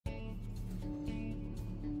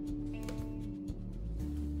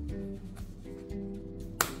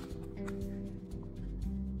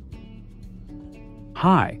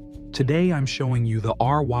Hi, today I'm showing you the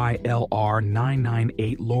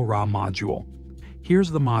RYLR998 LoRa module. Here's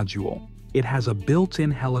the module. It has a built-in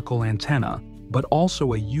helical antenna, but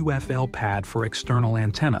also a u.F.L. pad for external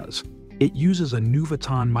antennas. It uses a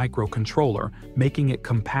Nuvoton microcontroller, making it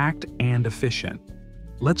compact and efficient.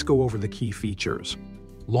 Let's go over the key features.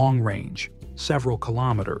 Long range, several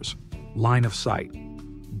kilometers. Line of sight,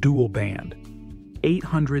 dual band,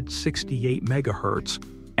 868 MHz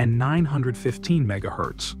and 915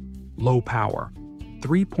 MHz. Low power,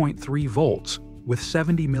 3.3 volts with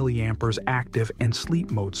 70 mA active and sleep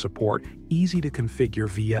mode support, easy to configure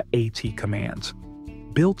via AT commands.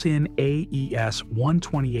 Built-in AES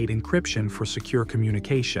 128 encryption for secure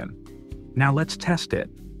communication. Now let's test it.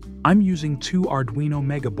 I'm using two Arduino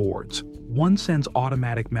Mega boards. One sends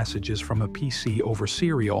automatic messages from a PC over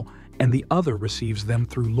serial, and the other receives them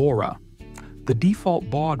through LoRa. The default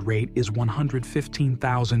baud rate is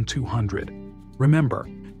 115,200. Remember,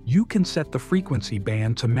 you can set the frequency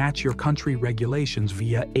band to match your country regulations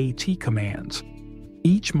via AT commands.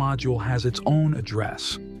 Each module has its own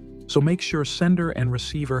address, so make sure sender and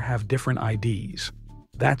receiver have different IDs.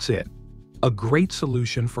 That's it. A great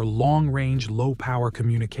solution for long-range, low-power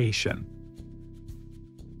communication.